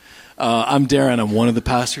I'm Darren. I'm one of the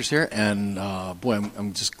pastors here, and boy,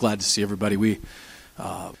 I'm just glad to see everybody. We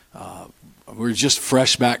were just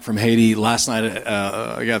fresh back from Haiti last night.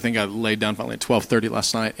 I think I laid down finally at 12:30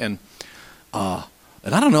 last night, and I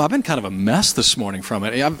don't know. I've been kind of a mess this morning from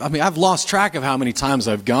it. I've lost track of how many times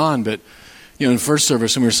I've gone, but in first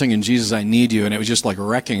service when we were singing "Jesus, I Need You," and it was just like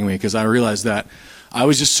wrecking me because I realized that I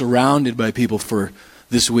was just surrounded by people for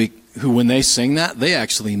this week who, when they sing that, they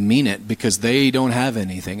actually mean it because they don't have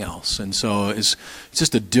anything else. And so it's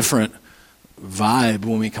just a different vibe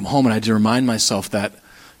when we come home. And I had to remind myself that,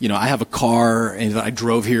 I have a car and I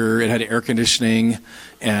drove here. It had air conditioning,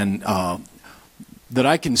 and that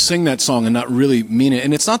I can sing that song and not really mean it.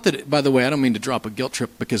 And it's not that, by the way, I don't mean to drop a guilt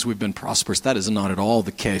trip because we've been prosperous. That is not at all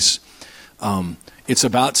the case. It's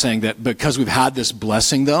about saying that because we've had this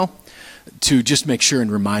blessing, though, to just make sure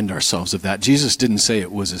and remind ourselves of that. Jesus didn't say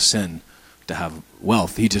it was a sin to have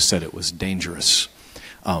wealth. He just said it was dangerous.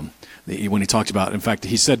 When he talked about, in fact,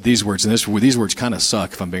 he said these words, and these words kind of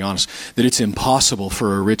suck, if I'm being honest, that it's impossible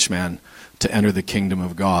for a rich man to enter the kingdom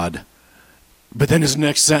of God. But then his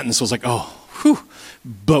next sentence was like,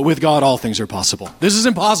 but with God all things are possible. This is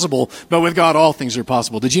impossible, but with God all things are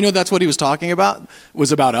possible. Did you know that's what he was talking about? It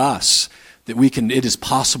was about us. That it is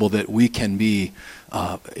possible that we can be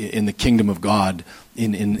in the kingdom of God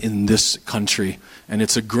in this country. And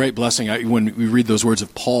it's a great blessing. When we read those words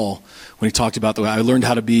of Paul, when he talked about the way I learned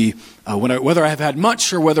how to be, whether I have had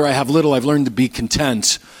much or whether I have little, I've learned to be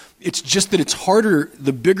content. It's just that it's harder.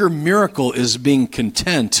 The bigger miracle is being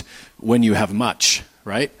content when you have much,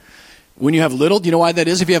 right? When you have little, do you know why that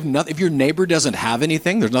is? If your neighbor doesn't have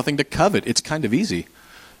anything, there's nothing to covet. It's kind of easy.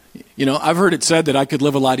 I've heard it said that I could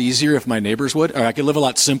live a lot easier if my neighbors would, or I could live a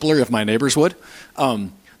lot simpler if my neighbors would.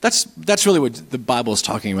 That's really what the Bible is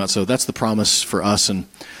talking about. So that's the promise for us. And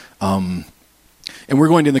we're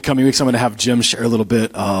going to, in the coming weeks, I'm going to have Jim share a little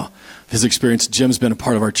bit his experience. Jim's been a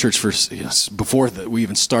part of our church for before we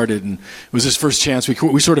even started, and it was his first chance.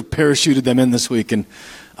 We sort of parachuted them in this week, and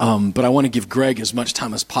but I want to give Greg as much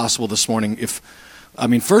time as possible this morning.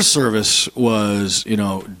 First service was,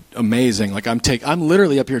 amazing. Like I'm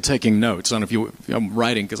literally up here taking notes. I don't know if I'm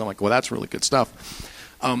writing because I'm like, well, that's really good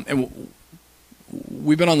stuff. And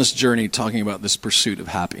we've been on this journey talking about this pursuit of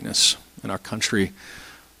happiness in our country.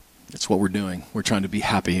 It's what we're doing. We're trying to be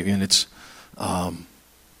happy, and it's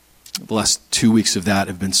the last 2 weeks of that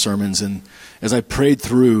have been sermons. And as I prayed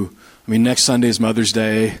through, next Sunday is Mother's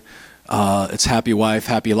Day. It's happy wife,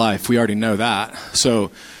 happy life. We already know that.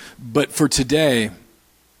 So, but for today,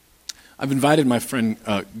 I've invited my friend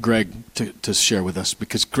Greg to share with us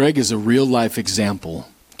because Greg is a real-life example,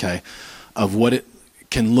 of what it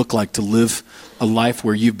can look like to live a life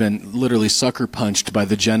where you've been literally sucker-punched by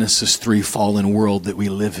the Genesis 3 fallen world that we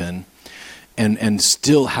live in, and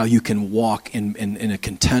still how you can walk in a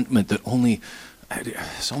contentment that only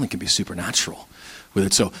can be supernatural with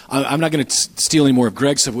it. So I'm not going to steal any more of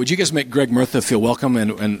Greg's stuff. Would you guys make Greg Murtha feel welcome,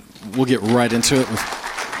 and we'll get right into it.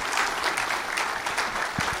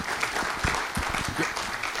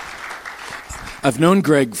 I've known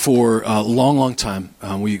Greg for a long, long time.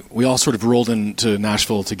 We all sort of rolled into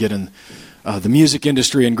Nashville to get in the music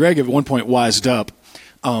industry, and Greg at one point wised up.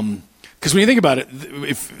 Because when you think about it,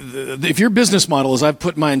 if your business model is I've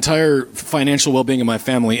put my entire financial well-being of my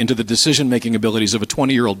family into the decision-making abilities of a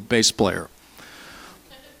 20-year-old bass player,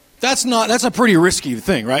 that's a pretty risky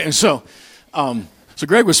thing, right? And so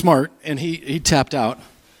Greg was smart, and he tapped out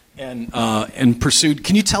and pursued.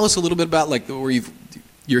 Can you tell us a little bit about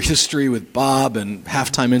your history with Bob and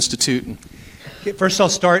Halftime Institute? Okay, first I'll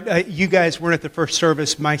start. You guys weren't at the first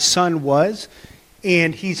service. My son was,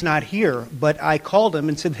 and he's not here. But I called him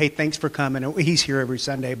and said, hey, thanks for coming. He's here every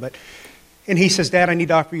Sunday. And he says, Dad, I need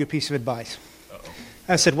to offer you a piece of advice. Uh-oh.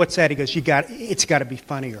 I said, what's that? He goes, it's got to be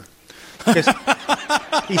funnier.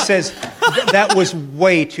 He says, that was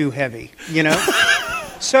way too heavy,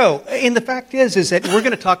 So, and the fact is that we're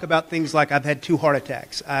going to talk about things like I've had 2 heart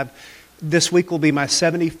attacks. This week will be my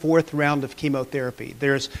 74th round of chemotherapy.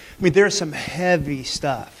 There's some heavy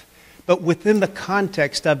stuff. But within the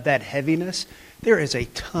context of that heaviness, there is a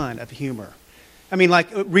ton of humor.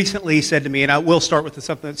 Recently he said to me, and I will start with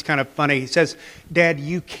something that's kind of funny. He says, Dad,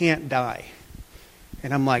 you can't die.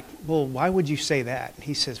 And I'm like, well, why would you say that?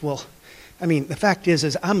 He says, well, the fact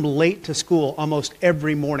is I'm late to school almost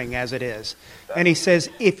every morning as it is. And he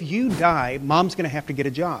says, if you die, Mom's going to have to get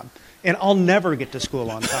a job. And I'll never get to school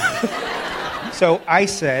on time. So I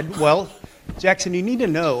said, well, Jackson, you need to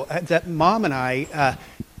know that Mom and I,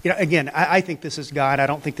 again, I think this is God. I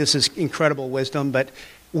don't think this is incredible wisdom, but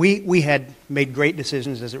we had made great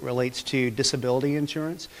decisions as it relates to disability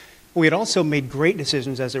insurance. We had also made great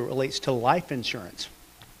decisions as it relates to life insurance.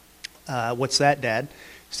 What's that, Dad?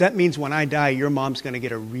 So that means when I die, your mom's going to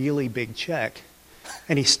get a really big check.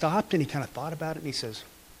 And he stopped and he kind of thought about it and he says,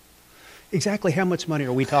 exactly how much money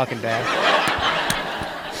are we talking, Dad?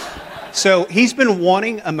 So he's been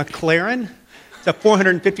wanting a McLaren. It's a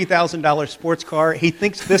 $450,000 sports car. He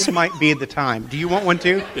thinks this might be the time. Do you want one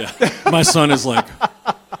too? Yeah. My son is like...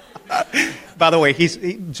 By the way,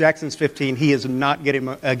 Jackson's 15. He is not getting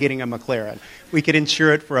a McLaren. We could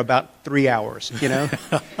insure it for about 3 hours, you know?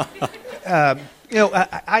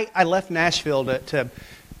 I left Nashville to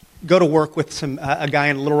go to work with a guy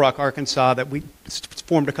in Little Rock, Arkansas, that we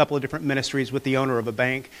formed a couple of different ministries with the owner of a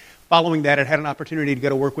bank. Following that, I had an opportunity to go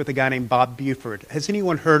to work with a guy named Bob Buford. Has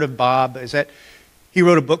anyone heard of Bob? He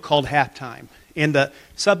wrote a book called Halftime, and the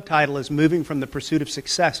subtitle is Moving from the Pursuit of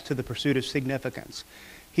Success to the Pursuit of Significance.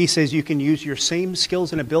 He says you can use your same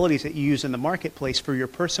skills and abilities that you use in the marketplace for your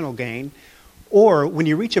personal gain, or when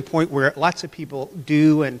you reach a point where lots of people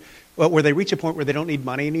do, and where they reach a point where they don't need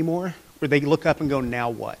money anymore, where they look up and go, now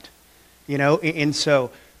what? You know, and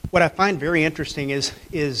so what I find very interesting is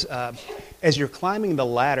as you're climbing the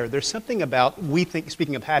ladder, there's something about,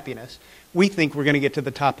 speaking of happiness, we think we're going to get to the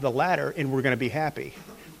top of the ladder and we're going to be happy.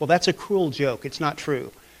 Well, that's a cruel joke. It's not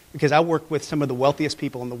true. Because I work with some of the wealthiest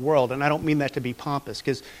people in the world, and I don't mean that to be pompous,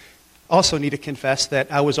 because I also need to confess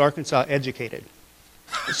that I was Arkansas educated.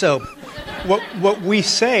 So what we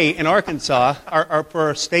say in Arkansas, for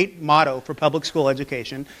our state motto for public school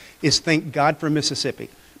education, is thank God for Mississippi.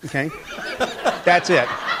 Okay? That's it.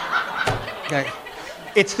 Okay?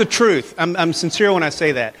 It's the truth. I'm sincere when I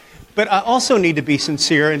say that. But I also need to be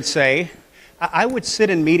sincere and say, I would sit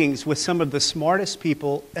in meetings with some of the smartest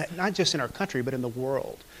people, not just in our country, but in the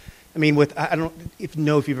world. I mean, I don't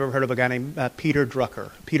know if you've ever heard of a guy named Peter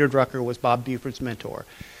Drucker. Peter Drucker was Bob Buford's mentor.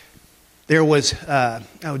 There was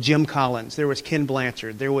Jim Collins. There was Ken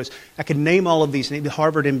Blanchard. I could name all of these,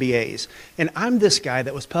 Harvard MBAs. And I'm this guy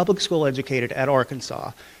that was public school educated at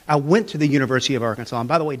Arkansas. I went to the University of Arkansas, and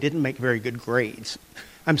by the way, didn't make very good grades.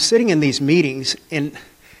 I'm sitting in these meetings, and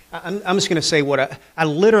I'm just going to say I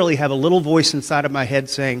literally have a little voice inside of my head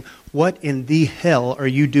saying, what in the hell are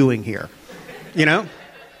you doing here? You know?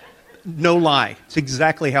 No lie. It's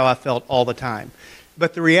exactly how I felt all the time.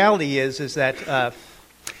 But the reality is that,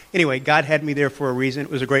 anyway, God had me there for a reason. It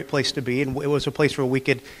was a great place to be, and it was a place where we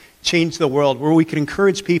could change the world, where we could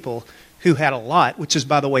encourage people who had a lot, which is,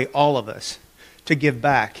 by the way, all of us, to give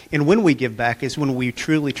back. And when we give back is when we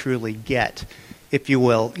truly, truly get, if you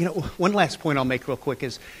will. You know, one last point I'll make real quick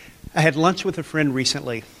is I had lunch with a friend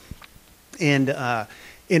recently, and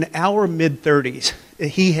in our mid-30s,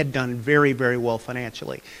 he had done very, very well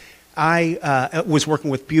financially. I was working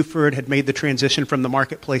with Buford, had made the transition from the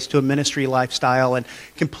marketplace to a ministry lifestyle, and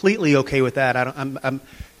completely okay with that.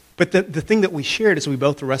 But the thing that we shared is we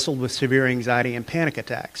both wrestled with severe anxiety and panic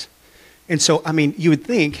attacks. And so, I mean, you would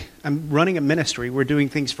think, I'm running a ministry, we're doing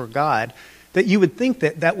things for God, that you would think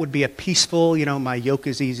that would be a peaceful, you know, my yoke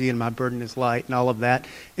is easy and my burden is light and all of that.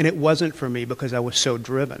 And it wasn't for me because I was so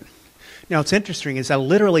driven. Now, what's interesting is I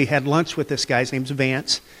literally had lunch with this guy, his name's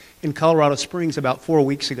Vance, in Colorado Springs about 4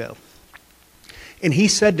 weeks ago. And he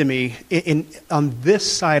said to me, on this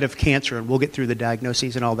side of cancer, and we'll get through the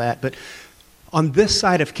diagnoses and all that, but on this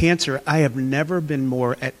side of cancer, I have never been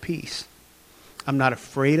more at peace. I'm not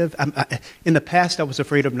afraid of, in the past I was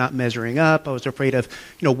afraid of not measuring up. I was afraid of,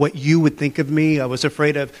 you know, what you would think of me. I was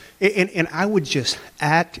afraid of, and I would just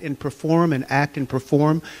act and perform,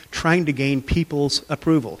 trying to gain people's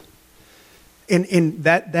approval. And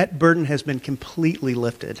that burden has been completely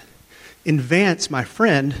lifted. In Vance, my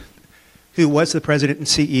friend, who was the president and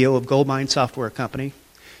CEO of Goldmine Software Company,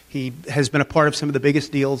 he has been a part of some of the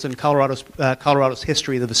biggest deals in Colorado's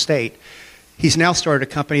history of the state. He's now started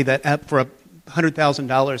a company that, for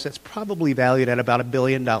 $100,000, that's probably valued at about $1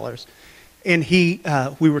 billion. And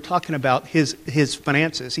we were talking about his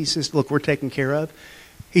finances. He says, look, we're taken care of.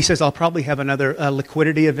 He says, I'll probably have another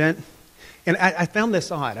liquidity event. And I found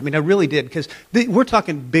this odd. I mean, I really did, because we're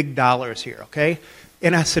talking big dollars here, okay?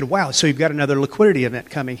 And I said, wow, so you've got another liquidity event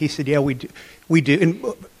coming. He said, yeah, we do. And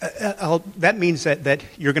that means that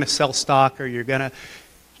you're going to sell stock, or you're going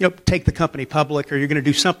to take the company public, or you're going to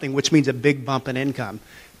do something, which means a big bump in income.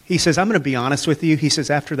 He says, I'm going to be honest with you. He says,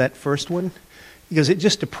 after that first one, he goes, it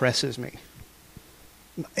just depresses me.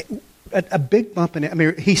 A big bump in it. I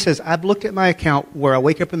mean, he says, I've looked at my account where I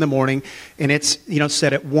wake up in the morning, and it's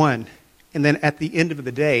set at 1. And then at the end of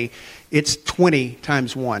the day, it's 20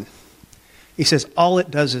 times 1. He says, all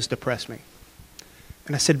it does is depress me.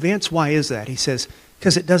 And I said, Vance, why is that? He says,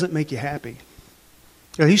 because it doesn't make you happy.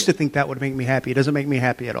 I used to think that would make me happy. It doesn't make me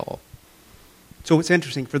happy at all. So what's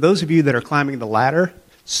interesting, for those of you that are climbing the ladder,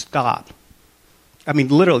 stop. I mean,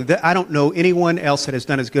 literally, I don't know anyone else that has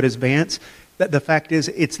done as good as Vance. The fact is,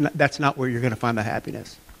 that's not where you're going to find the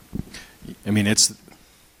happiness. I mean, it's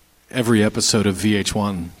every episode of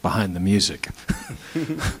VH1 Behind the Music.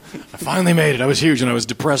 I finally made it. I was huge, and I was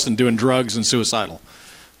depressed and doing drugs and suicidal.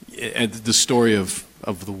 And the story of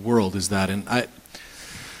the world is that. And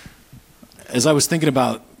as I was thinking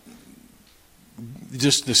about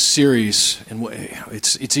just this series, and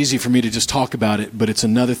it's easy for me to just talk about it, but it's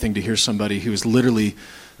another thing to hear somebody who is literally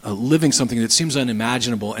living something that seems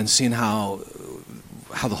unimaginable and seeing how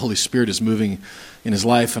the Holy Spirit is moving in his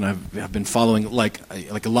life. And I've been following, like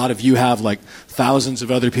a lot of you have, like thousands of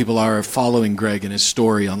other people are following Greg and his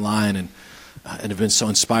story online, and have been so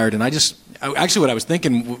inspired. And actually what I was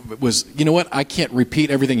thinking was, you know what, I can't repeat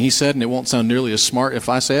everything he said, and it won't sound nearly as smart if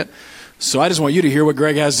I say it. So I just want you to hear what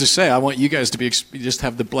Greg has to say. I want you guys to just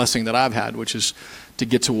have the blessing that I've had, which is to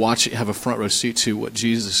get to watch it, have a front row seat to what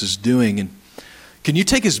Jesus is doing. And can you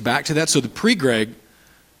take us back to that? So the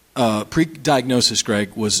pre-diagnosis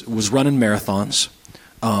Greg was running marathons,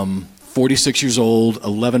 46 years old,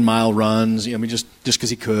 11-mile runs. I mean, just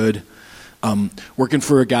because he could. Working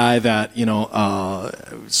for a guy that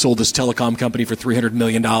sold his telecom company for $300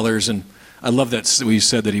 million, and I love that he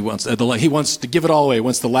said that he wants to give it all away. He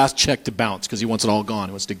wants the last check to bounce because he wants it all gone.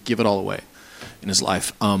 He wants to give it all away in his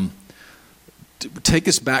life. Take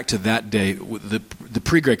us back to that day, the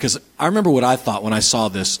pre-Greg, because I remember what I thought when I saw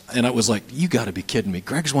this, and I was like, you got to be kidding me.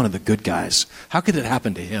 Greg's one of the good guys. How could it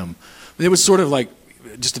happen to him? It was sort of like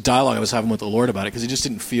just a dialogue I was having with the Lord about it, because it just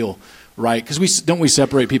didn't feel right. Because we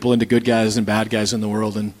separate people into good guys and bad guys in the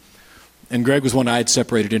world, and Greg was one I had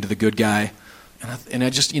separated into the good guy. And I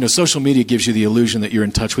just, social media gives you the illusion that you're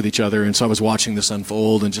in touch with each other. And so I was watching this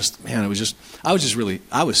unfold, and I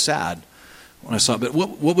was sad when I saw it. But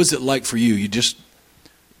what was it like for you? You just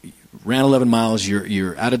ran 11 miles.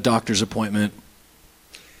 You're at a doctor's appointment.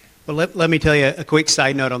 Well, let me tell you a quick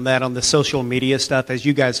side note on that, on the social media stuff. As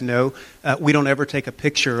you guys know, we don't ever take a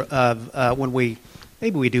picture of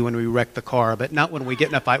maybe we do when we wreck the car, but not when we get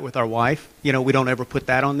in a fight with our wife. We don't ever put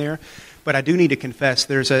that on there. But I do need to confess,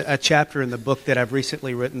 there's a chapter in the book that I've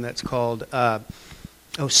recently written that's called,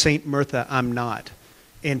 Saint Murtha, I'm Not.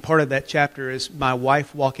 And part of that chapter is my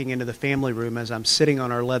wife walking into the family room as I'm sitting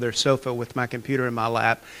on our leather sofa with my computer in my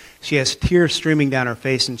lap. She has tears streaming down her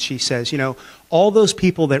face, and she says, all those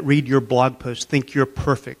people that read your blog post think you're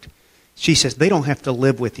perfect. She says, they don't have to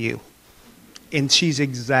live with you. And she's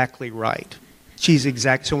exactly right.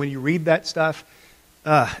 So when you read that stuff,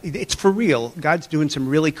 it's for real. God's doing some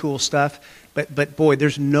really cool stuff, but boy,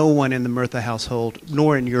 there's no one in the Murtha household,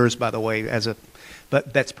 nor in yours, by the way,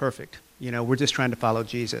 but that's perfect. We're just trying to follow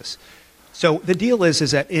Jesus. So the deal is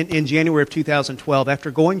that in January of 2012,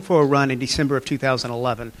 after going for a run in December of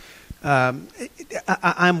 2011,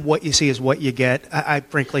 I'm what you see is what you get. I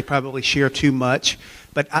frankly probably share too much,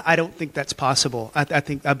 but I don't think that's possible.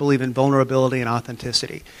 I believe in vulnerability and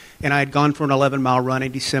authenticity. And I had gone for an 11-mile run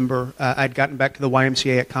in December. I'd gotten back to the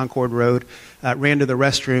YMCA at Concord Road, ran to the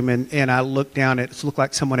restroom, and I looked down. It looked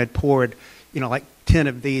like someone had poured, like 10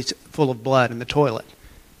 of these full of blood in the toilet.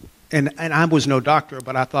 And I was no doctor,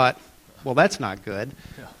 but I thought, well, that's not good.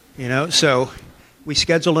 Yeah. So we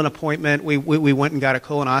scheduled an appointment. We went and got a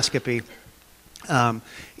colonoscopy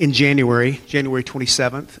in January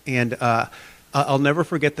 27th, and I'll never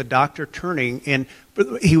forget the doctor turning, and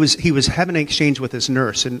he was having an exchange with his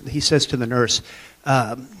nurse, and he says to the nurse,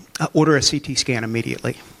 order a CT scan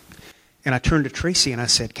immediately. And I turned to Tracy and I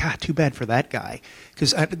said, God, too bad for that guy.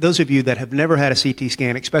 Because those of you that have never had a CT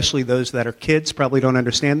scan, especially those that are kids, probably don't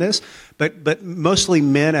understand this. But mostly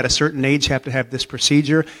men at a certain age have to have this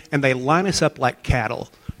procedure, and they line us up like cattle.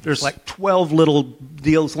 There's like 12 little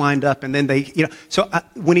deals lined up, and then So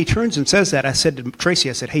when he turns and says that, I said to Tracy,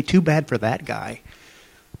 I said, hey, too bad for that guy.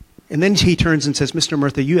 And then he turns and says, Mr.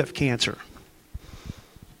 Murtha, you have cancer.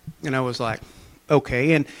 And I was like,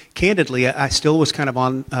 okay. And candidly, I still was kind of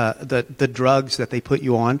on the drugs that they put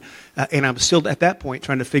you on, and I'm still at that point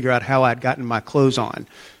trying to figure out how I'd gotten my clothes on.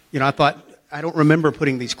 I thought, I don't remember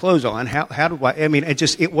putting these clothes on. How do I? I mean,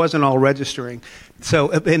 it wasn't all registering.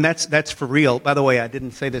 So, and that's for real. By the way, I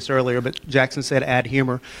didn't say this earlier, but Jackson said add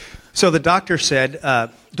humor. So the doctor said,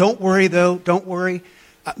 don't worry though, don't worry.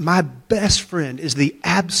 My best friend is the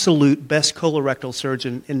absolute best colorectal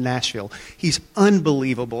surgeon in Nashville. He's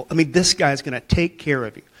unbelievable. I mean, this guy's going to take care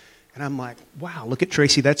of you. And I'm like, wow, look at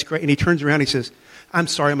Tracy, that's great. And he turns around and he says, I'm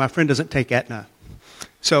sorry, my friend doesn't take Aetna.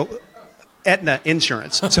 So, Aetna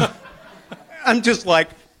insurance. So, I'm just like,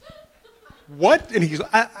 what? And he's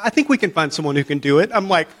like, I think we can find someone who can do it. I'm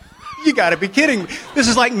like, you got to be kidding me. This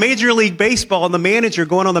is like Major League Baseball and the manager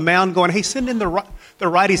going on the mound going, hey, send in the the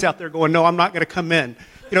righties out there going, no, I'm not going to come in.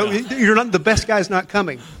 You're not, the best guy's not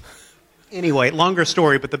coming. Anyway, longer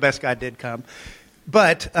story, but the best guy did come.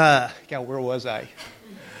 But, where was I?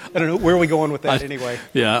 I don't know. Where are we going with that anyway?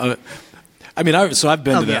 Yeah. I've been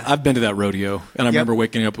to that rodeo, and I remember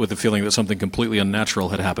waking up with the feeling that something completely unnatural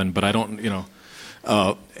had happened, but I don't,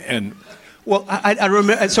 and... Well, I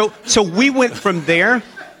remember, so we went from there.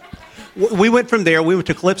 We went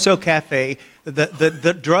to Calypso Cafe.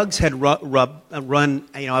 The drugs had run.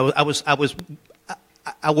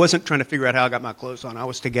 I wasn't trying to figure out how I got my clothes on. I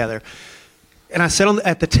was together, and I sat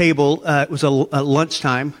at the table. It was a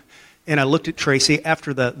lunchtime, and I looked at Tracy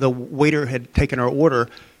after the waiter had taken our order,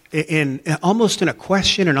 and almost in a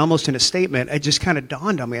question and almost in a statement, it just kind of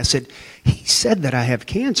dawned on me. I said, "He said that I have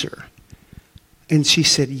cancer," and she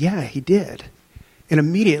said, "Yeah, he did," and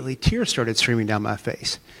immediately tears started streaming down my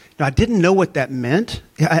face. Now, I didn't know what that meant.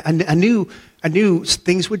 I knew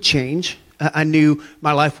things would change. I knew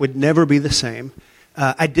my life would never be the same.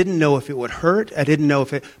 I didn't know if it would hurt. I didn't know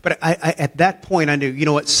if it... But at that point, I knew, you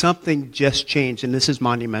know what, something just changed, and this is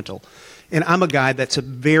monumental. And I'm a guy that's a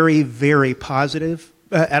very, very positive.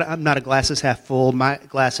 I'm not a glasses half full. My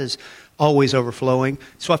glass is always overflowing.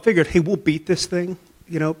 So I figured, hey, we'll beat this thing,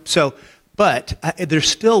 So, but there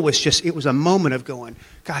still was it was a moment of going,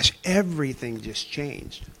 gosh, everything just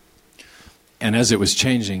changed. And as it was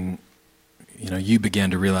changing, you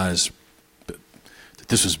began to realize that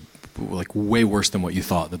this was like way worse than what you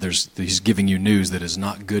thought, that he's giving you news that is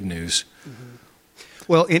not good news. Mm-hmm.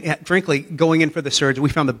 Well, frankly, going in for the surgery, we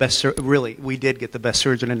found the best, we did get the best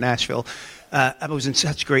surgeon in Nashville. I was in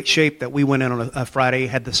such great shape that we went in on a Friday,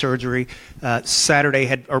 had the surgery.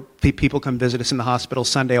 Saturday, people come visit us in the hospital.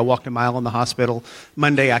 Sunday, I walked a mile in the hospital.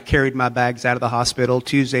 Monday, I carried my bags out of the hospital.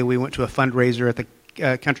 Tuesday, we went to a fundraiser at the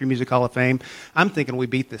Country Music Hall of Fame. I'm thinking we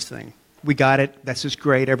beat this thing. We got it. That's just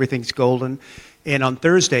great. Everything's golden. And on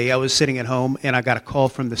Thursday, I was sitting at home, and I got a call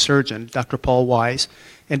from the surgeon, Dr. Paul Wise.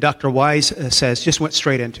 And Dr. Wise just went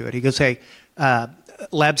straight into it. He goes, hey,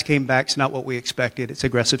 labs came back. It's not what we expected. It's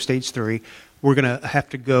aggressive stage 3. We're going to have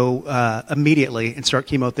to go immediately and start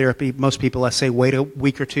chemotherapy. Most people, I say, wait a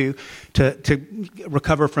week or two to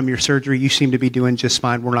recover from your surgery. You seem to be doing just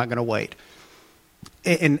fine. We're not going to wait.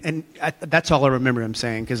 And that's all I remember him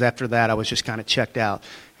saying, because after that, I was just kind of checked out.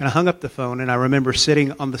 And I hung up the phone, and I remember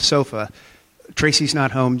sitting on the sofa. Tracy's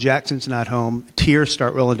not home. Jackson's not home. Tears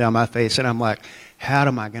start rolling down my face, and I'm like, how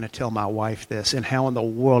am I going to tell my wife this? And how in the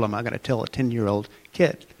world am I going to tell a 10-year-old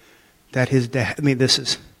kid that his dad... this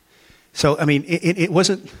is... So, it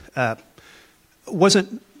wasn't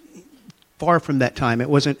far from that time.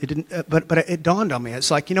 But it dawned on me.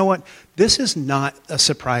 It's like, you know what? This is not a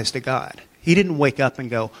surprise to God. He didn't wake up and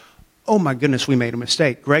go, oh my goodness, we made a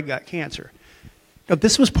mistake. Greg got cancer. No,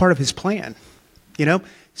 this was part of his plan.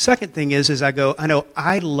 Second thing is I know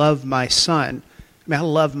I love my son. I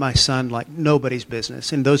love my son like nobody's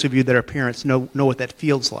business. And those of you that are parents know what that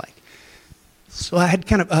feels like. So I had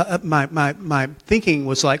kind of, my thinking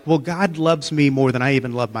was like, well, God loves me more than I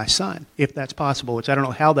even love my son, if that's possible, which I don't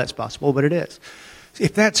know how that's possible, but it is.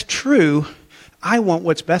 If that's true, I want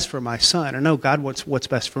what's best for my son. I know God wants what's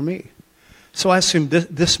best for me. So I assumed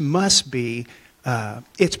this must be,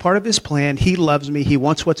 it's part of his plan. He loves me. He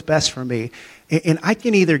wants what's best for me. And I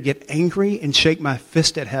can either get angry and shake my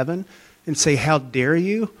fist at heaven and say, how dare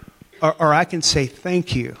you? Or I can say,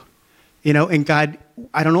 thank you. And God,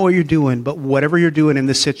 I don't know what you're doing, but whatever you're doing in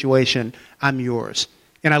this situation, I'm yours.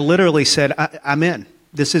 And I literally said, I'm in.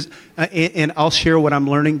 This is, and I'll share what I'm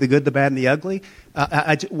learning, the good, the bad, and the ugly.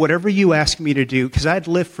 Whatever you ask me to do, because I'd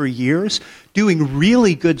lived for years doing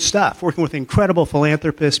really good stuff, working with incredible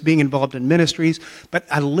philanthropists, being involved in ministries, but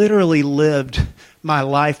I literally lived my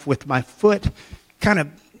life with my foot kind of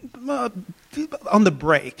on the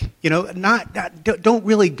brake, don't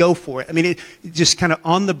really go for it. It just kind of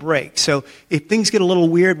on the brake. So if things get a little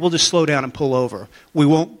weird, we'll just slow down and pull over. We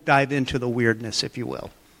won't dive into the weirdness, if you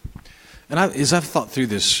will. And as I've thought through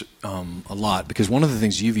this a lot, because one of the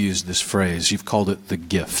things you've used this phrase, you've called it the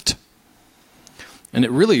gift. And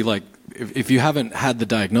it really, like, if you haven't had the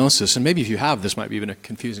diagnosis, and maybe if you have, this might be even a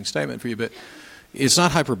confusing statement for you, but it's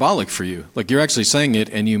not hyperbolic for you. Like, you're actually saying it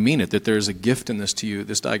and you mean it, that there's a gift in this to you,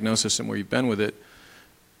 this diagnosis, and where you've been with it.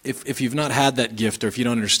 If you've not had that gift, or if you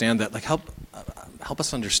don't understand that, like, help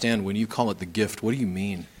us understand when you call it the gift, what do you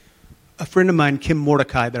mean? A friend of mine, Kim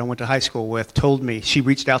Mordecai, that I went to high school with, told me, she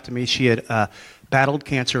reached out to me, she had battled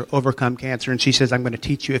cancer, overcome cancer, and she says, I'm going to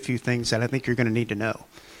teach you a few things that I think you're going to need to know.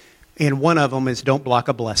 And one of them is don't block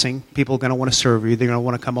a blessing. People are going to want to serve you. They're going to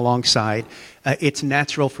want to come alongside. It's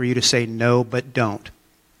natural for you to say no, but don't.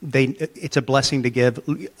 It's a blessing to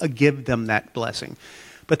give them that blessing.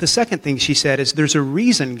 But the second thing she said is there's a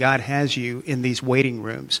reason God has you in these waiting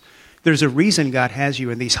rooms. There's a reason God has you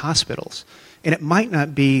in these hospitals. And it might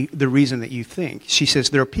not be the reason that you think. She says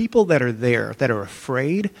there are people that are there that are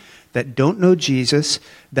afraid, that don't know Jesus,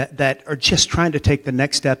 that are just trying to take the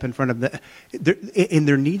next step in front of them. And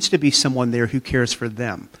there needs to be someone there who cares for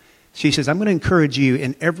them. She says, I'm going to encourage you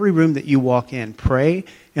in every room that you walk in, pray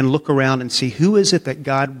and look around and see who is it that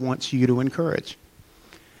God wants you to encourage.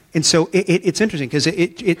 And so it's interesting because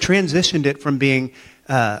it transitioned it from being,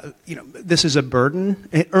 this is a burden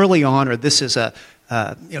early on, or this is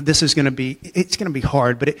this is going to be, it's going to be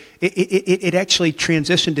hard, but it actually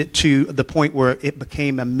transitioned it to the point where it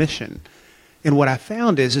became a mission. And what I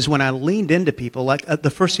found is when I leaned into people, like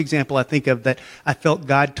the first example I think of that I felt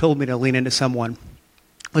God told me to lean into someone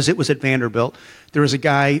was at Vanderbilt. There was a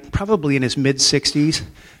guy probably in his mid-60s.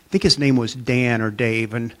 I think his name was Dan or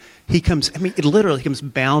Dave. And it literally comes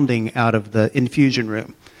bounding out of the infusion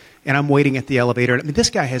room. And I'm waiting at the elevator. I mean, this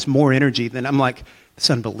guy has more energy than, I'm like, it's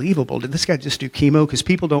unbelievable. Did this guy just do chemo? Because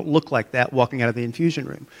people don't look like that walking out of the infusion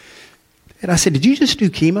room. And I said, did you just do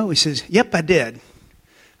chemo? He says, yep, I did.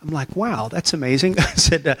 I'm like, wow, that's amazing. I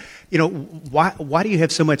said, why do you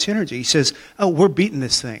have so much energy? He says, oh, we're beating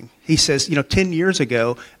this thing. He says, 10 years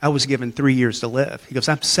ago, I was given 3 years to live. He goes,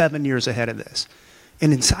 I'm 7 years ahead of this.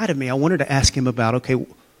 And inside of me, I wanted to ask him about, okay,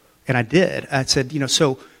 and I did. I said,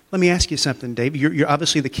 so let me ask you something, Dave. You're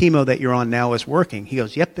obviously the chemo that you're on now is working. He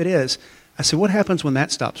goes, yep, it is. I said, what happens when that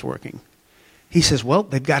stops working? He says, well,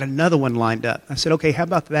 they've got another one lined up. I said, okay, how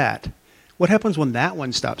about that? What happens when that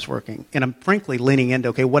one stops working? And I'm frankly leaning into,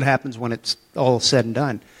 okay, what happens when it's all said and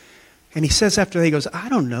done? And he says after that, he goes, I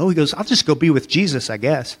don't know. He goes, I'll just go be with Jesus, I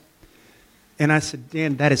guess. And I said,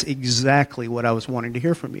 Dan, that is exactly what I was wanting to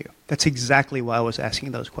hear from you. That's exactly why I was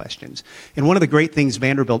asking those questions. And one of the great things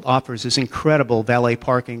Vanderbilt offers is incredible valet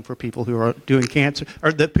parking for people who are doing cancer,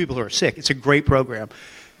 or the people who are sick. It's a great program.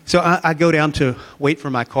 So I go down to wait for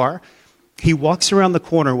my car. He walks around the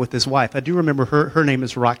corner with his wife. I do remember her name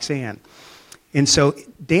is Roxanne. And so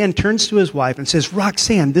Dan turns to his wife and says,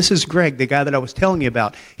 Roxanne, this is Greg, the guy that I was telling you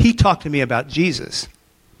about. He talked to me about Jesus.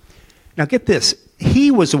 Now get this.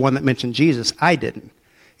 He was the one that mentioned Jesus. I didn't.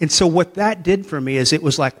 And so what that did for me is it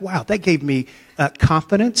was like, wow, that gave me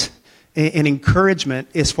confidence and encouragement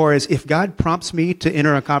as far as if God prompts me to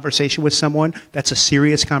enter a conversation with someone, that's a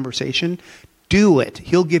serious conversation, do it.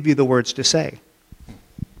 He'll give you the words to say.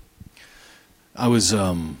 I was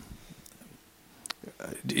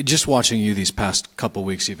just watching you these past couple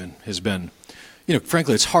weeks even has been,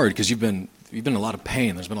 frankly, it's hard because you've been in a lot of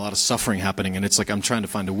pain. There's been a lot of suffering happening, and it's like I'm trying to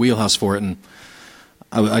find a wheelhouse for it. And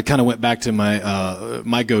I kind of went back to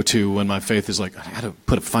my go-to when my faith is like, I got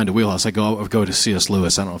to find a wheelhouse. I go to C.S.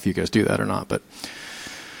 Lewis. I don't know if you guys do that or not, but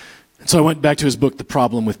so I went back to his book, The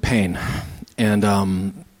Problem with Pain, and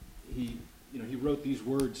he wrote these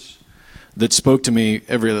words that spoke to me.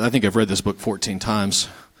 I think I've read this book 14 times.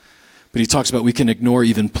 But he talks about we can ignore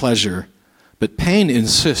even pleasure, but pain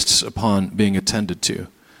insists upon being attended to.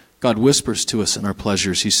 God whispers to us in our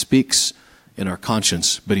pleasures. He speaks in our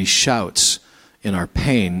conscience, but he shouts in our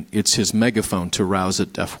pain. It's his megaphone to rouse a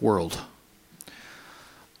deaf world.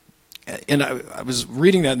 And I was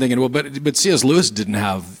reading that and thinking, well, but C.S. Lewis didn't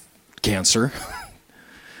have cancer.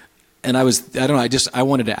 And I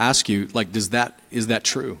wanted to ask you, like, is that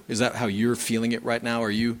true? Is that how you're feeling it right now?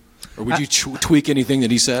 Or would you tweak anything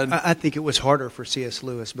that he said? I think it was harder for C.S.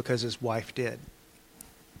 Lewis because his wife did.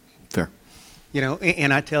 Fair.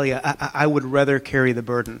 And I tell you, I would rather carry the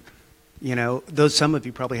burden. Some of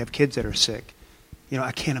you probably have kids that are sick.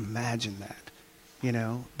 I can't imagine that.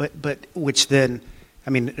 But which then, I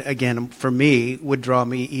mean, again, for me, would draw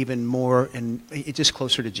me even more and just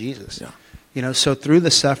closer to Jesus. Yeah. So through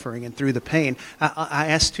the suffering and through the pain, I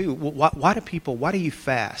ask too, why do you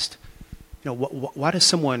fast? Why does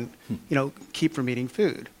someone, keep from eating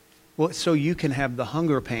food? Well, so you can have the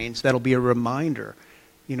hunger pains. That'll be a reminder,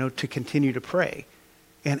 to continue to pray.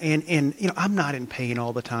 And I'm not in pain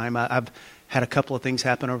all the time. I've had a couple of things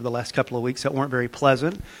happen over the last couple of weeks that weren't very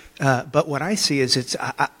pleasant. But what I see is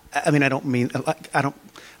I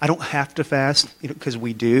don't have to fast, because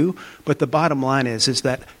we do. But the bottom line is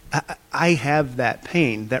that I have that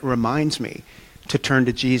pain that reminds me to turn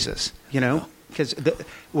to Jesus, Because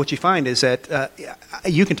what you find is that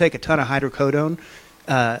you can take a ton of hydrocodone,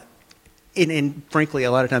 and frankly,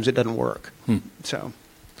 a lot of times it doesn't work. So,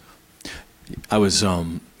 I was,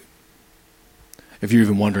 if you're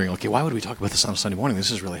even wondering, okay, why would we talk about this on a Sunday morning?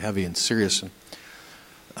 This is really heavy and serious. And,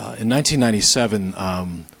 in 1997,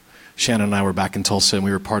 Shannon and I were back in Tulsa, and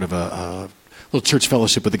we were part of a little church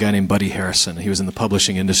fellowship with a guy named Buddy Harrison. He was in the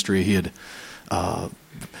publishing industry. He had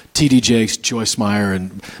T.D. Jakes, Joyce Meyer,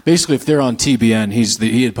 and basically if they're on TBN,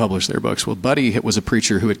 he had published their books. Well, Buddy was a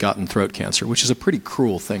preacher who had gotten throat cancer, which is a pretty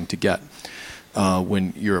cruel thing to get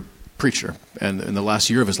when you're a preacher. And in the last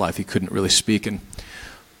year of his life, he couldn't really speak.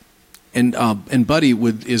 And Buddy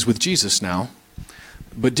is with Jesus now.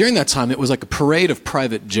 But during that time, it was like a parade of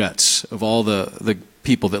private jets of all the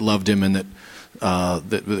people that loved him and that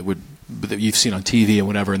you've seen on TV and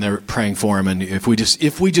whatever, and they're praying for him. And if we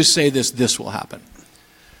just say this, this will happen.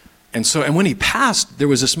 And when he passed, there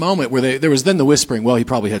was this moment where there was then the whispering, well, he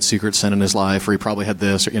probably had secret sin in his life, or he probably had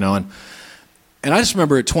this, or, and I just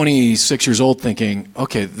remember at 26 years old thinking,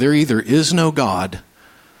 okay, there either is no God,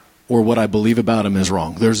 or what I believe about him is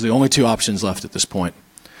wrong. There's the only two options left at this point.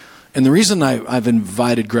 And the reason I've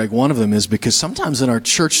invited Greg, one of them, is because sometimes in our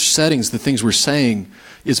church settings, the things we're saying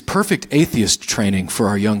is perfect atheist training for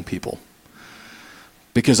our young people.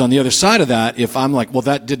 Because on the other side of that, if I'm like, well,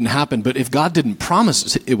 that didn't happen, but if God didn't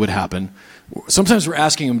promise it would happen, sometimes we're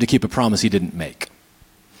asking him to keep a promise he didn't make.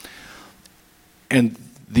 And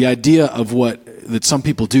the idea of that some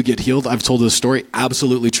people do get healed, I've told this story,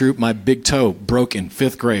 absolutely true. My big toe broke in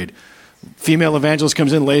 5th grade. Female evangelist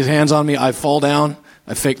comes in, lays hands on me, I fall down.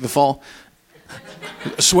 I faked the fall.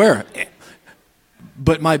 I swear.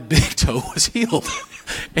 But my big toe was healed.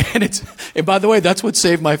 And by the way, that's what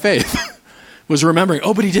saved my faith, was remembering,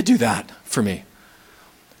 but he did do that for me.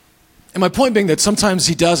 And my point being that sometimes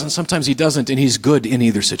he does and sometimes he doesn't, and he's good in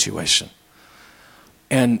either situation.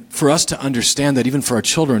 And for us to understand that, even for our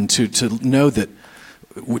children, to know that,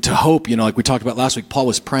 to hope, like we talked about last week, Paul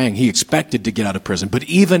was praying, he expected to get out of prison. But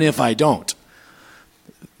even if I don't,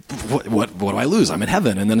 what do I lose? I'm in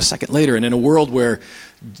heaven. And then a second later, and in a world where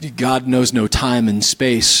God knows no time and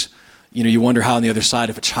space, you wonder how on the other side,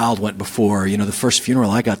 if a child went before. The first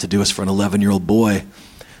funeral I got to do was for an 11-year-old boy.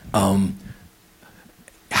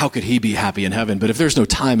 How could he be happy in heaven? But if there's no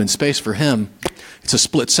time and space for him, it's a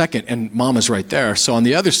split second, and Mama's right there. So on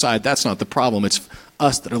the other side, that's not the problem. It's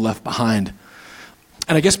us that are left behind.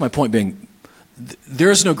 And I guess my point being,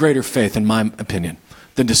 there is no greater faith, in my opinion,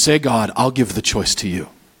 than to say, God, I'll give the choice to you.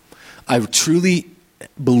 I truly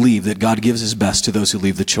believe that God gives his best to those who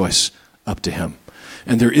leave the choice up to him.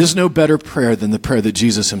 And there is no better prayer than the prayer that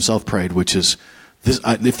Jesus himself prayed, which is,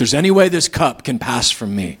 if there's any way this cup can pass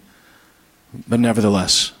from me, but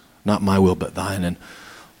nevertheless, not my will but thine.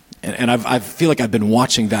 And I feel like I've been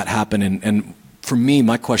watching that happen. And for me,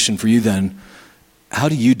 my question for you then, how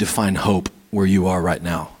do you define hope where you are right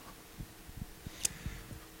now?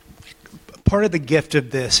 Part of the gift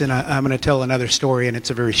of this, and I'm going to tell another story, and it's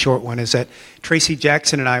a very short one, is that Tracy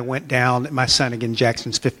Jackson and I went down, my son, again,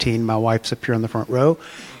 Jackson's 15, my wife's up here on the front row,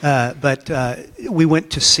 but we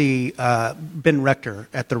went to see Ben Rector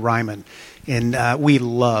at the Ryman, and we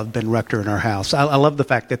love Ben Rector in our house. I love the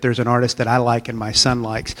fact that there's an artist that I like and my son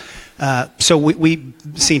likes. So we've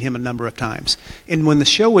seen him a number of times. And when the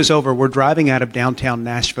show was over, we're driving out of downtown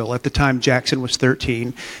Nashville. At the time, Jackson was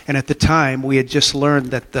 13. And at the time, we had just learned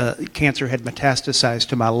that the cancer had metastasized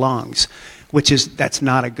to my lungs, that's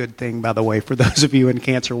not a good thing, by the way, for those of you in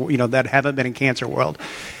cancer, that haven't been in cancer world.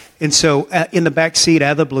 And so in the back seat,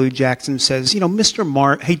 out of the blue, Jackson says, Mr.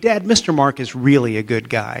 Mark, hey, Dad, Mr. Mark is really a good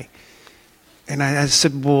guy. And I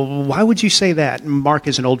said, well, why would you say that? And Mark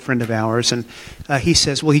is an old friend of ours. And he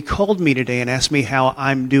says, well, he called me today and asked me how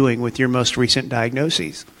I'm doing with your most recent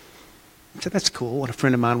diagnoses. I said, that's cool. When a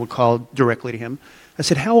friend of mine would call directly to him. I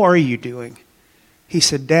said, how are you doing? He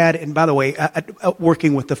said, Dad, and by the way,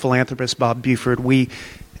 working with the philanthropist Bob Buford, we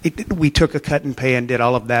took a cut and pay and did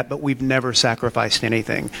all of that, but we've never sacrificed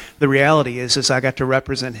anything. The reality is I got to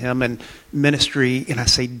represent him in ministry, and I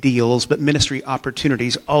say deals, but ministry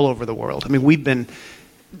opportunities all over the world. We've been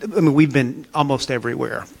almost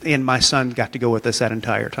everywhere, and my son got to go with us that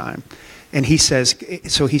entire time. And he says,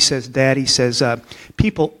 Dad,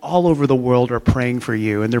 people all over the world are praying for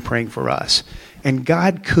you, and they're praying for us. And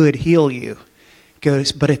God could heal you. He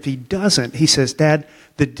goes, but if he doesn't, he says, Dad,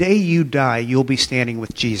 the day you die, you'll be standing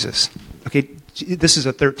with Jesus. Okay, this is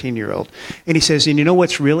a 13-year-old. And he says, and you know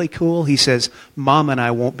what's really cool? He says, Mom and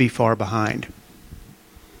I won't be far behind.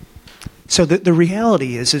 So the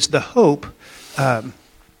reality is the hope, I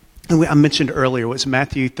mentioned earlier, was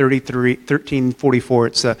Matthew 13:44.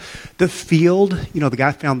 It's the field. The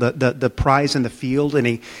guy found the prize in the field, and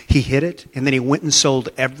he hid it, and then he went and sold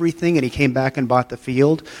everything, and he came back and bought the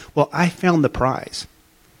field. Well, I found the prize.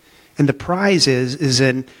 And the prize is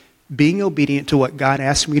in being obedient to what God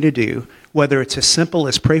asked me to do, whether it's as simple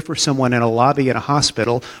as pray for someone in a lobby in a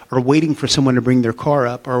hospital or waiting for someone to bring their car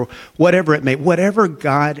up or whatever it may, whatever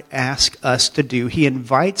God asks us to do, he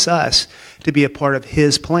invites us to be a part of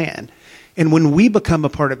his plan. And when we become a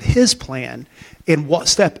part of his plan and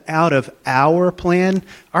step out of our plan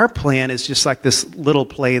is just like this little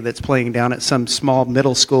play that's playing down at some small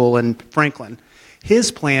middle school in Franklin.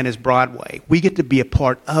 His plan is Broadway. We get to be a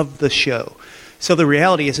part of the show. So the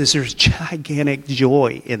reality is there's gigantic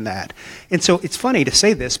joy in that. And so it's funny to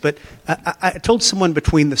say this, but I told someone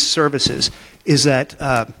between the services is that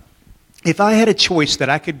if I had a choice that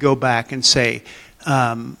I could go back and say,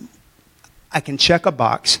 I can check a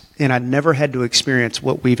box, and I never had to experience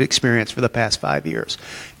what we've experienced for the past 5 years.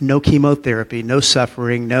 No chemotherapy, no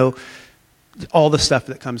suffering, no all the stuff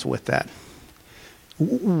that comes with that.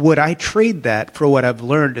 Would I trade that for what I've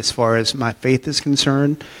learned as far as my faith is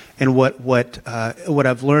concerned, and what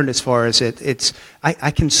I've learned as far as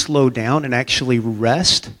I can slow down and actually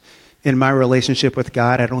rest in my relationship with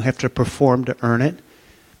God. I don't have to perform to earn it.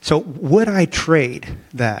 So would I trade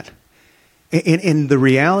that? And the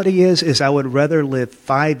reality is I would rather live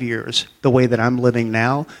 5 years the way that I'm living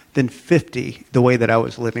now than 50 the way that I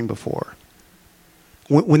was living before.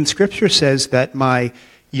 When Scripture says that my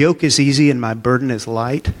yoke is easy and my burden is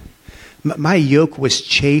light, my yoke was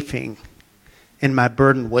chafing and my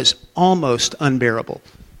burden was almost unbearable.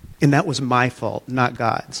 And that was my fault, not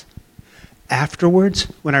God's. Afterwards,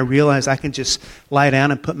 when I realized I can just lie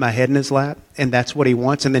down and put my head in his lap, and that's what he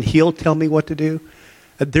wants, and then he'll tell me what to do,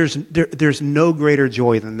 there's no greater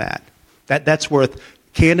joy than that. That's worth,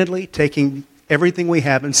 candidly, taking everything we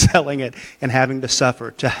have and selling it and having to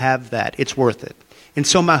suffer to have that. It's worth it. And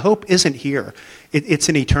so my hope isn't here. It's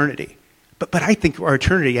in eternity. But I think our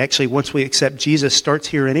eternity, actually, once we accept Jesus, starts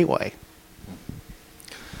here anyway.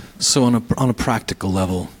 So on a practical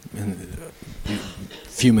level, in the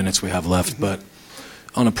few minutes we have left, but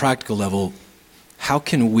on a practical level, how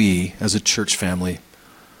can we, as a church family,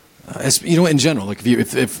 as you know, in general, like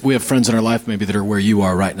if we have friends in our life maybe that are where you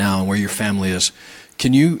are right now and where your family is,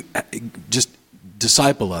 can you just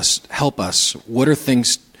disciple us, help us? What are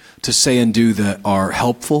things to say and do that are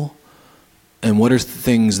helpful, and what are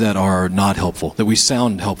things that are not helpful, that we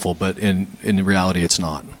sound helpful, but in reality it's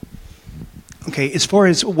not? Okay, as far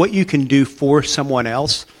as what you can do for someone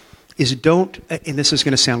else, is don't, and this is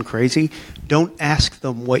going to sound crazy, don't ask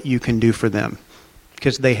them what you can do for them,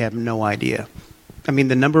 because they have no idea. I mean,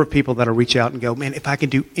 the number of people that'll reach out and go, man, if I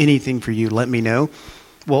can do anything for you, let me know.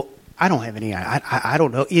 Well, I don't have any, I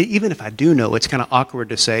don't know. Even if I do know, it's kind of awkward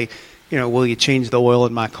to say, you know, will you change the oil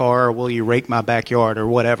in my car, or will you rake my backyard, or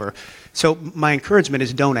whatever. So my encouragement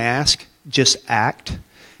is don't ask, just act.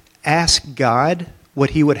 Ask God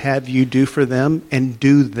what he would have you do for them, and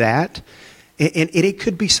do that. And it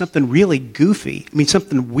could be something really goofy. I mean,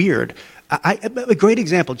 something weird. A great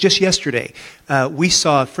example, just yesterday, we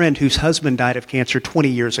saw a friend whose husband died of cancer 20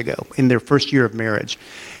 years ago in their first year of marriage.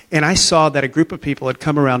 And I saw that a group of people had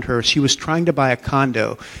come around her. She was trying to buy a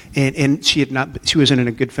condo, and she wasn't in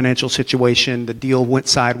a good financial situation. The deal went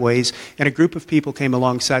sideways, and a group of people came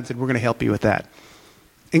alongside and said, we're going to help you with that.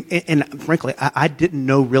 And frankly, I didn't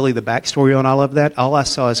know really the backstory on all of that. All I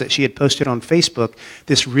saw is that she had posted on Facebook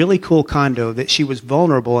this really cool condo that she was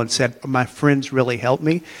vulnerable and said, my friends really helped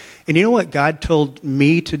me. And you know what God told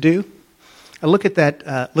me to do? I look at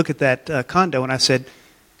that condo, and I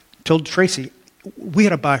told Tracy, we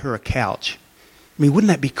ought to buy her a couch. I mean, wouldn't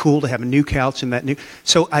that be cool to have a new couch and that new?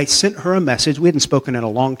 So I sent her a message. We hadn't spoken in a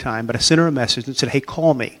long time, but I sent her a message and said, hey,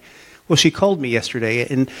 call me. Well, she called me yesterday,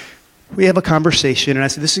 and we have a conversation, and I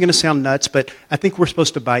said, this is going to sound nuts, but I think we're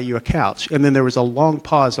supposed to buy you a couch. And then there was a long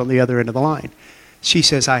pause on the other end of the line. She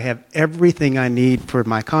says, I have everything I need for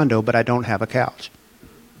my condo, but I don't have a couch.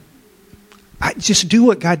 Just do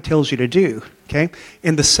what God tells you to do, okay?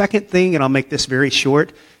 And the second thing, and I'll make this very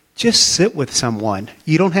short, just sit with someone.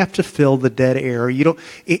 You don't have to fill the dead air.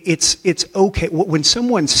 It's okay. When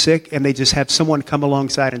someone's sick and they just have someone come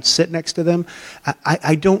alongside and sit next to them,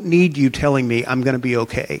 I don't need you telling me I'm going to be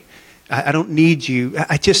okay. I don't need you.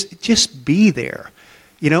 I just be there.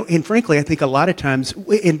 You know, and frankly, I think a lot of times,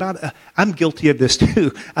 I'm guilty of this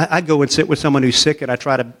too. I go and sit with someone who's sick, and I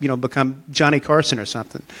try to, become Johnny Carson or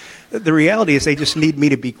something. The reality is they just need me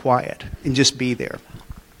to be quiet and just be there.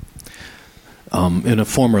 In a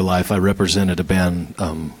former life, I represented a band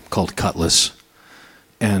called Cutlass,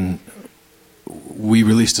 and we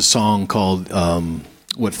released a song called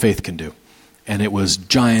What Faith Can Do. And it was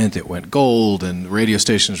giant, it went gold, and radio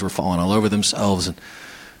stations were falling all over themselves. And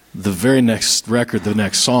the very next record, the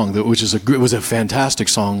next song, which was a fantastic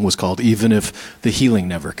song, was called Even If the Healing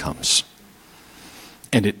Never Comes.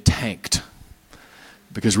 And it tanked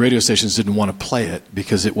because radio stations didn't want to play it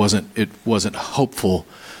because it wasn't hopeful.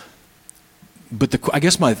 But I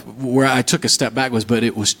guess where I took a step back was, but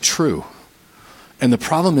it was true. And the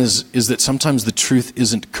problem is that sometimes the truth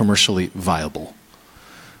isn't commercially viable.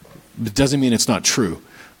 It doesn't mean it's not true.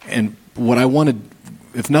 And what I wanted,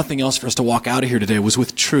 if nothing else, for us to walk out of here today was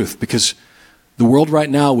with truth, because the world right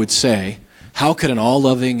now would say, how could an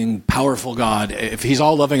all-loving and powerful God, if he's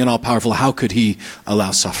all-loving and all-powerful, how could he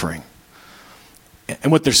allow suffering?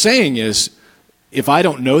 And what they're saying is, if I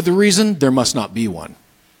don't know the reason, there must not be one.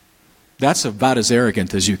 That's about as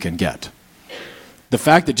arrogant as you can get. The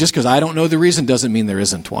fact that just because I don't know the reason doesn't mean there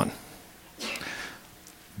isn't one.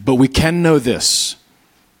 But we can know this,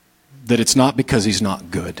 that it's not because he's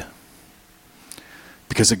not good.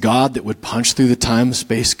 Because a God that would punch through the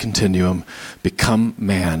time-space continuum, become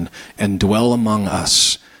man, and dwell among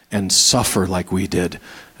us, and suffer like we did,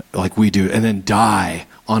 like we do, and then die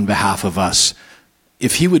on behalf of us.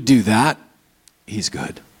 If he would do that, he's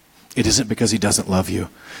good. It isn't because he doesn't love you.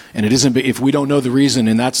 And it isn't if we don't know the reason,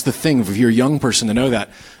 and that's the thing, if you're a young person to know that.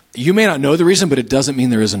 You may not know the reason, but it doesn't mean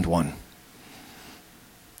there isn't one.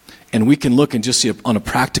 And we can look and just see on a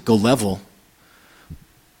practical level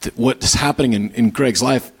that what's happening in Greg's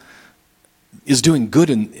life is doing good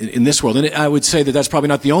in this world. And I would say that that's probably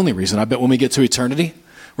not the only reason. I bet when we get to eternity,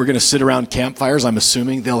 we're going to sit around campfires. I'm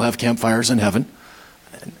assuming they'll have campfires in heaven.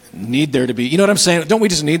 Need there to be. You know what I'm saying? Don't we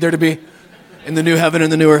just need there to be in the new heaven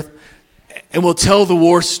and the new earth? And we'll tell the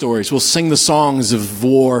war stories. We'll sing the songs of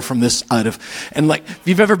war from this side of. And like, if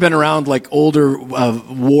you've ever been around like older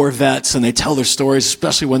war vets and they tell their stories,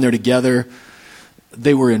 especially when they're together,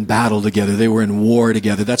 they were in battle together. They were in war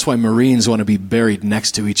together. That's why Marines want to be buried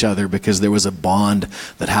next to each other, because there was a bond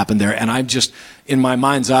that happened there. And I'm just, in my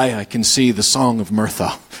mind's eye, I can see the song of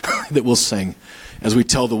Murtha that we'll sing as we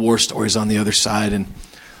tell the war stories on the other side. And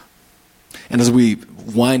as we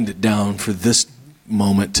wind it down for this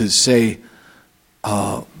moment to say,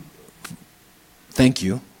 thank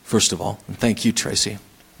you, first of all. And thank you, Tracy.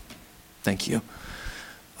 Thank you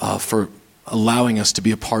for allowing us to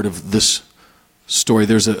be a part of this story.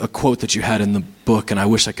 There's a quote that you had in the book, and I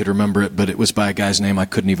wish I could remember it, but it was by a guy's name I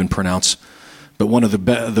couldn't even pronounce. But one of the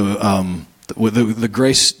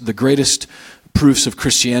greatest proofs of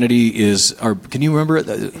Christianity is, can you remember it?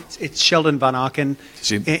 It's Sheldon Van Auken,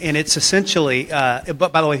 and it's essentially,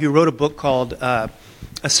 but by the way, he wrote a book called A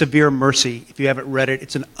Severe Mercy. If you haven't read it,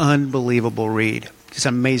 it's an unbelievable read. It's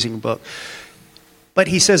an amazing book. But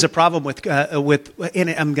he says a problem with and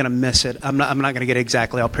I'm going to miss it. I'm not going to get it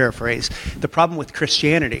exactly. I'll paraphrase. The problem with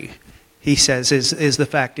Christianity, he says, is the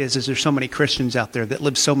fact is there's so many Christians out there that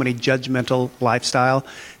live so many judgmental lifestyle.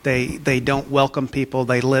 They don't welcome people.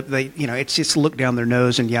 It's just look down their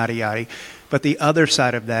nose and yada yada. But the other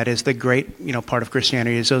side of that is the great part of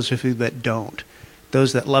Christianity is those of you that don't,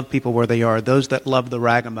 those that love people where they are, those that love the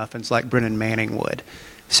ragamuffins like Brennan Manning would.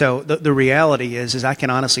 So the reality is I can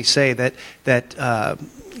honestly say that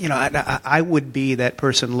I would be that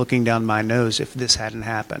person looking down my nose if this hadn't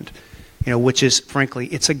happened, which is, frankly,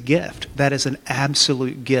 it's a gift. That is an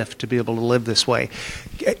absolute gift to be able to live this way.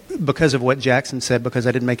 Because of what Jackson said, because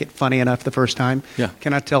I didn't make it funny enough the first time. Yeah.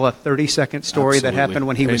 Can I tell a 30-second story that happened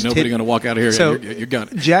when he was 10? Nobody going to walk out of here. So you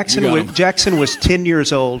got it. Jackson was 10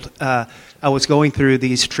 years old. I was going through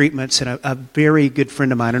these treatments, and a very good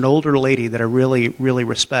friend of mine, an older lady that I really, really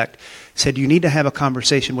respect, said, you need to have a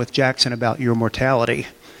conversation with Jackson about your mortality.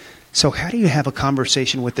 So how do you have a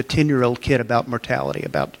conversation with a 10-year-old kid about mortality,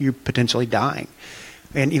 about you potentially dying?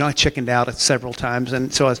 And, I chickened out several times,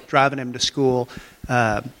 and so I was driving him to school.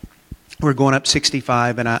 We're going up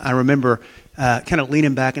 65, and I remember kind of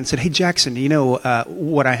leaning back and said, hey, Jackson,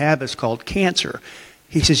 what I have is called cancer.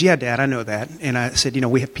 He says, yeah, Dad, I know that. And I said,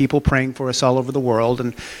 we have people praying for us all over the world,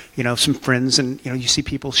 and, some friends, and, you see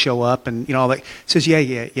people show up and, all that. He says,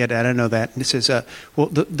 yeah, Dad, I know that. And he says, well,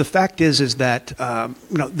 the fact is that,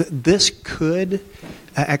 this could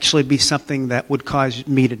actually be something that would cause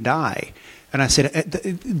me to die. And I said,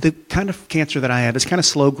 the kind of cancer that I have is kind of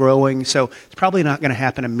slow growing, so it's probably not going to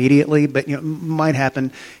happen immediately, but might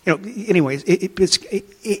happen. Anyways,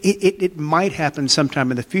 it might happen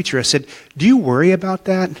sometime in the future. I said, do you worry about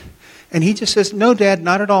that? And he just says, no, Dad,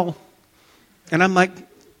 not at all. And I'm like,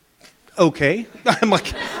 okay. I'm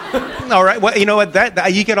like, all right. Well, you know what?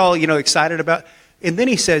 That you get all excited about. And then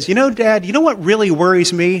he says, Dad, you know what really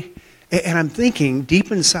worries me? And I'm thinking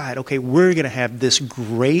deep inside, okay, we're going to have this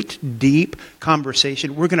great, deep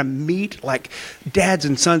conversation. We're going to meet like dads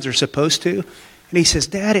and sons are supposed to. And he says,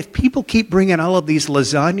 Dad, if people keep bringing all of these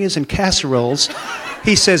lasagnas and casseroles,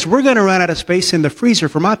 he says, we're going to run out of space in the freezer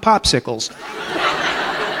for my popsicles.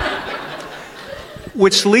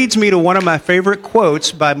 Which leads me to one of my favorite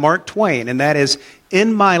quotes by Mark Twain, and that is,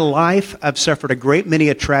 in my life, I've suffered a great many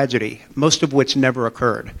a tragedy, most of which never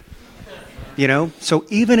occurred. So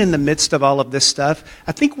even in the midst of all of this stuff,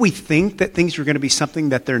 I think we think that things are going to be something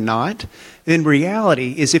that they're not. In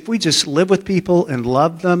reality is if we just live with people and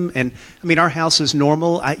love them, and our house is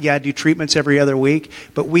normal. I do treatments every other week,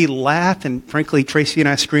 but we laugh, and frankly, Tracy and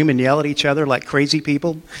I scream and yell at each other like crazy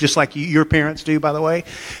people, just like your parents do, by the way.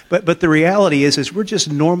 But the reality is we're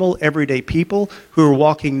just normal, everyday people who are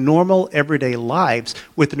walking normal, everyday lives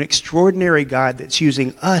with an extraordinary God that's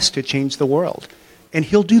using us to change the world. And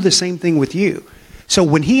he'll do the same thing with you. So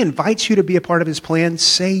when he invites you to be a part of his plan,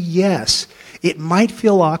 say yes. It might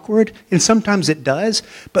feel awkward, and sometimes it does,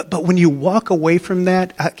 but when you walk away from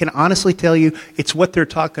that, I can honestly tell you, it's what they're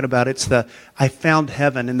talking about. It's I found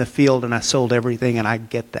heaven in the field and I sold everything, and I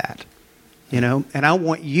get that. And I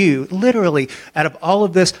want you, literally, out of all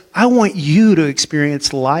of this, I want you to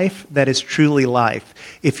experience life that is truly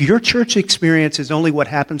life. If your church experience is only what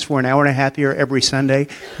happens for an hour and a half here every Sunday,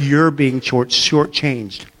 you're being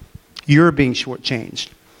shortchanged. You're being shortchanged.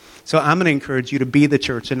 So I'm going to encourage you to be the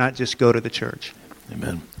church and not just go to the church.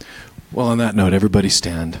 Amen. Well, on that note, everybody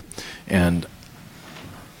stand. And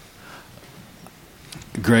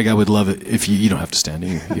Greg, I would love it if you don't have to stand.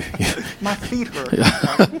 My feet hurt.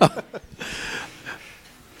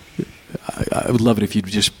 I would love it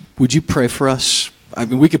if would you pray for us?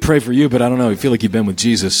 We could pray for you, but I don't know. I feel like you've been with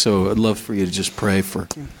Jesus, so I'd love for you to just pray for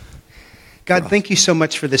God, thank you so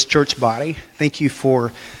much for this church body. Thank you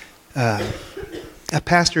for a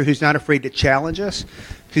pastor who's not afraid to challenge us,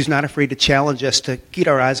 who's not afraid to challenge us to get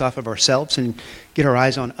our eyes off of ourselves and get our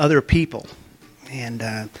eyes on other people, and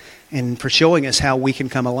for showing us how we can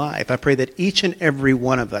come alive. I pray that each and every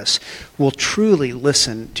one of us will truly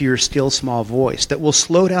listen to your still small voice, that we'll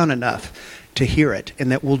slow down enough to hear it,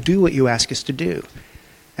 and that we'll do what you ask us to do.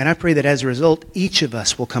 And I pray that as a result, each of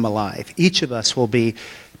us will come alive. Each of us will be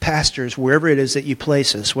pastors wherever it is that you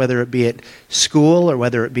place us, whether it be at school or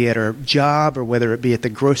whether it be at our job or whether it be at the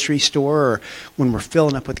grocery store or when we're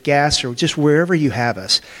filling up with gas or just wherever you have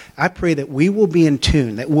us. I pray that we will be in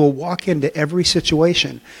tune, that we'll walk into every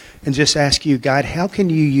situation and just ask you, God, how can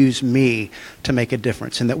you use me to make a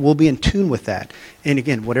difference? And that we'll be in tune with that. And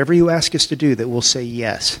again, whatever you ask us to do, that we'll say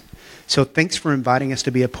yes. So thanks for inviting us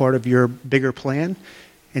to be a part of your bigger plan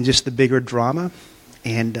and just the bigger drama.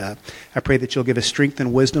 And I pray that you'll give us strength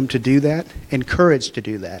and wisdom to do that and courage to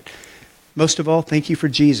do that. Most of all, thank you for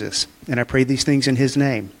Jesus. And I pray these things in his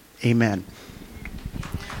name. Amen.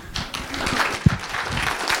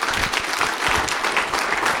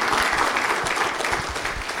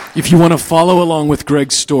 If you want to follow along with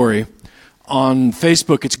Greg's story, on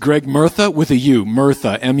Facebook it's Greg Murtha with a U,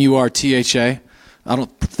 Murtha, M-U-R-T-H-A. I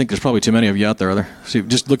don't think there's probably too many of you out there, are there? So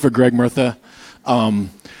just look for Greg Murtha.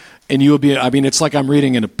 And you will be, it's like I'm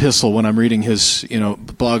reading an epistle when I'm reading his,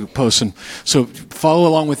 blog posts. And so follow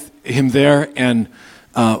along with him there and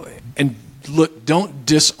look, don't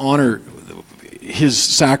dishonor his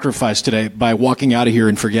sacrifice today by walking out of here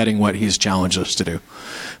and forgetting what he's challenged us to do.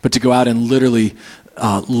 But to go out and literally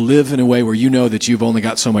live in a way where you know that you've only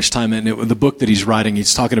got so much time. And the book that he's writing,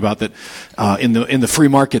 he's talking about that in the free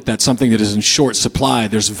market, that's something that is in short supply.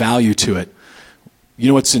 There's value to it. You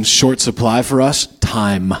know what's in short supply for us?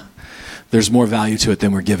 Time. There's more value to it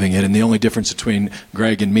than we're giving it. And the only difference between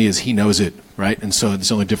Greg and me is he knows it, right? And so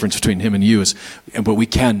the only difference between him and you but we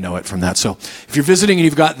can know it from that. So if you're visiting and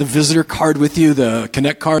you've got the visitor card with you, the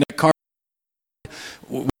Connect card,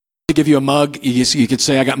 we'll give you a mug. You could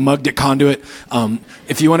say, I got mugged at Conduit.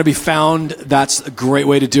 If you want to be found, that's a great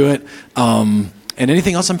way to do it. And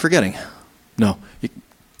anything else I'm forgetting? No.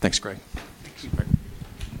 Thanks, Greg. Thanks, Greg.